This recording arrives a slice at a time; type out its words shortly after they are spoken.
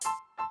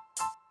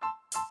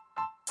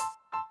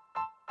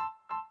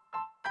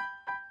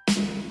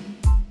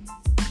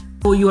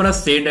before you wanna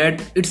say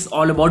that it's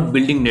all about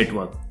building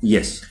network.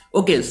 Yes.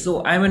 Okay,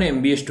 so I'm an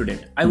MBA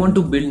student. I want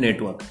to build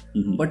network,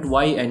 but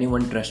why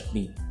anyone trust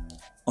me?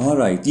 All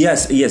right.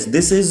 Yes.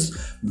 This is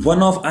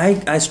one of,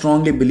 I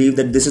strongly believe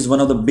that this is one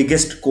of the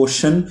biggest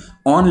question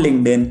on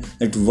LinkedIn,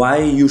 that why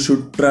you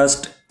should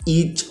trust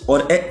each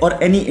or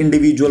any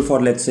individual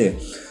for, let's say.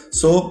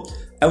 So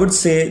I would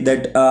say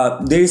that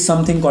there is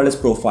something called as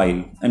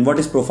profile. And what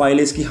is profile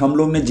is कि हम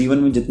लोग ने जीवन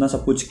में जितना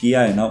सब कुछ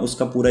किया है ना,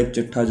 उसका पूरा एक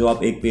चिट्ठा जो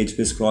आप एक पेज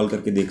पे स्क्रॉल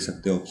करके देख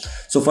सकते हो.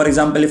 So for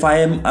example, if I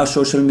am a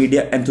social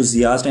media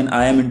enthusiast and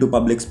I am into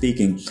public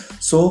speaking,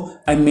 so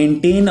I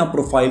maintain a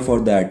profile for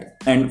that.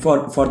 And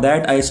for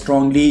that,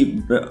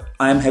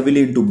 I am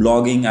heavily into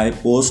blogging. I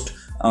post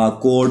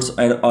quotes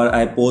or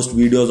I post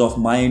videos of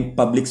my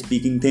public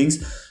speaking things.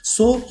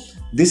 So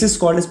this is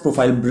called as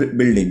profile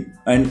building,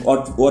 and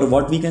or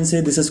what we can say,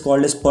 this is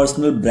called as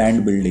personal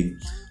brand building.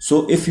 So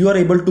if you are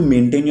able to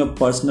maintain your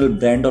personal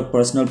brand or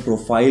personal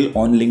profile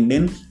on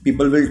LinkedIn,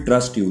 people will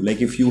trust you.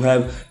 Like if you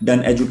have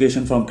done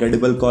education from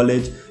credible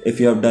college, if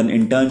you have done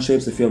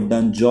internships, if you have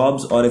done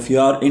jobs, or if you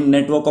are in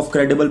network of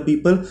credible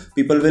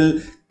people will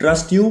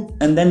trust you,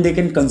 and then they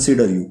can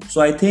consider you.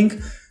 So I think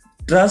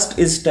trust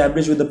is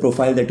established with the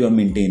profile that you are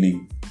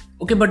maintaining.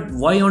 Okay, but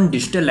why on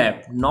digital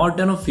app, not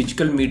on a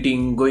physical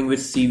meeting, going with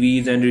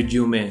CVs and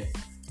resume?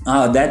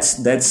 That's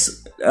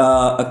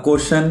a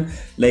question.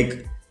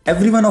 Like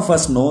every one of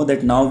us know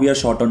that now we are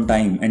short on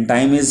time, and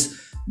time is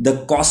the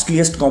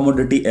costliest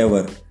commodity ever.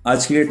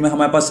 आज की date में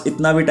हमारे पास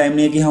इतना भी time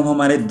नहीं है कि हम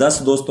हमारे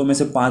 10 दोस्तों में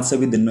से 5 से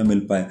भी दिन में मिल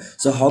पाए.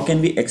 So how can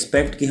we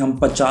expect कि हम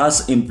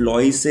 50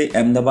 एम्प्लॉय से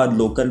अहमदाबाद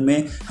लोकल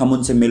में हम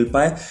उनसे मिल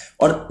पाए,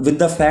 और विद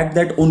द फैक्ट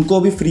दैट उनको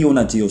भी फ्री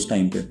होना चाहिए उस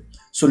टाइम पे.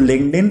 सो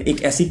लिंक्डइन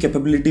एक ऐसी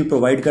कैपेबिलिटी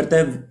प्रोवाइड करता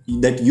है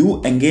that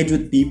you engage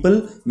with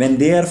people when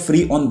they are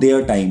free on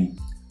their time.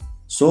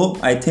 So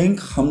I think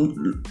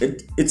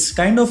it's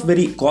kind of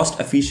very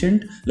cost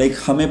efficient. Like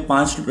हमें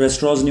 5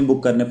 रेस्टोरेंट्स नहीं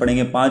बुक करने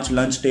पड़ेंगे, 5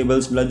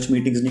 लंच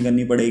मीटिंग्स नहीं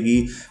करनी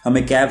पड़ेगी,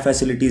 हमें कैब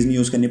फैसिलिटीज नहीं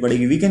यूज करनी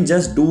पड़ेगी. We can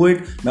just do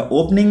it by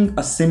opening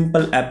a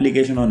simple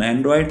application on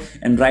Android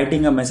and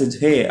writing a message,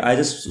 hey I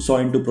just saw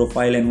into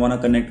profile and want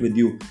to connect with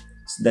you.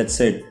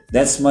 That's it.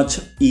 That's much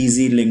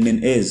easy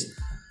LinkedIn is.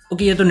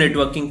 Okay, ये तो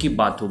networking की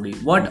बात हो गई.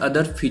 What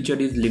other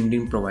feature is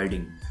LinkedIn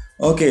providing?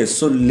 Okay,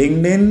 so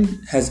LinkedIn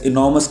has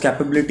enormous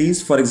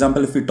capabilities. For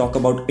example, if we talk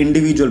about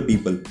individual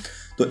people,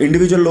 तो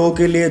individual लोगों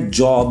के लिए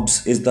jobs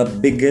is the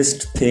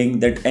biggest thing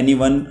that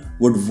anyone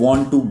would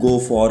want to go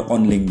for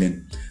on LinkedIn.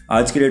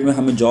 आज की date में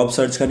हमें job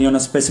search करनी है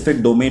on a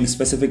specific domain,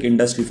 specific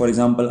industry. For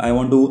example, I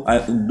want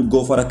to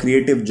go for a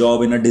creative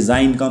job in a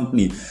design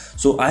company.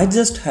 So I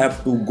just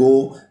have to go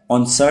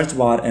on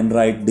search bar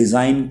and write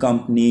design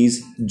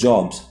companies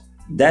jobs.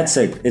 That's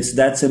it. It's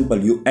that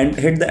simple. You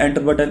hit the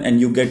enter button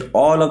and you get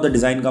all of the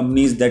design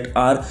companies that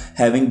are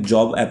having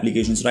job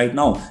applications right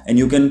now,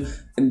 and you can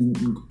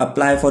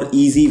apply for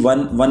easy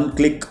one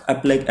click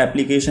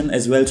application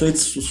as well. So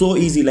it's so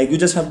easy. Like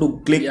you just have to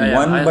click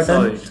one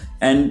button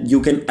and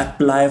you can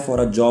apply for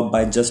a job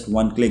by just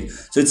one click.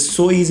 So it's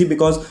so easy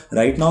because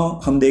right now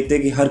हम देखते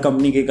हैं कि हर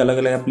company के एक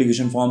अलग अलग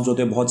application forms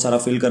होते हैं, बहुत सारा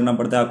फिल करना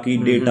पड़ता है, आपकी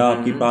डेटा,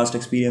 आपकी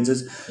past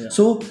experiences.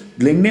 So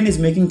LinkedIn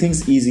is making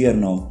things easier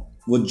now.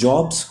 वो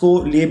जॉब्स को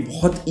लिए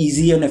बहुत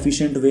ईजी एंड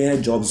एफिशिएंट वे है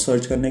जॉब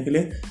सर्च करने के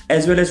लिए,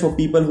 as well as for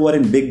people who are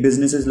in big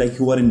businesses like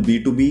who are in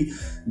B2B.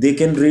 They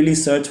can really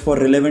search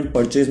for relevant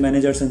purchase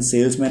managers and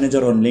sales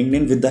manager on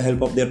LinkedIn with the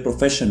help of their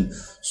profession.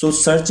 So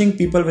searching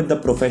people with the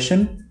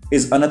profession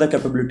is another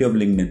capability of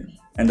LinkedIn.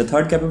 And the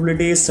third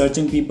capability is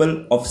searching people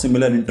of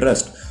similar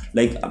interest.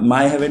 Like I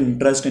have an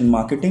interest in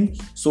marketing,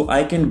 so I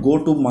can go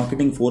to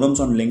marketing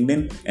forums on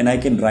LinkedIn and I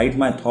can write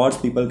my thoughts,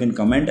 people can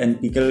comment and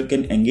people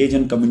can engage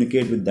and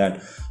communicate with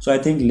that. So I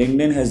think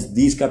LinkedIn has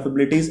these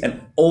capabilities, and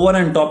over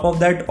and top of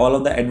that, all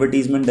of the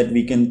advertisement that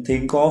we can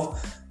think of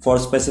for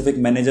specific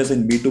managers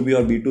in B2B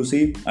or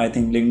B2C, I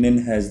think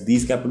LinkedIn has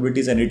these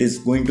capabilities and it is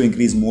going to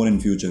increase more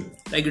in future.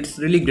 Like it's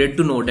really great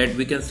to know that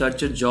we can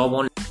search a job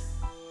on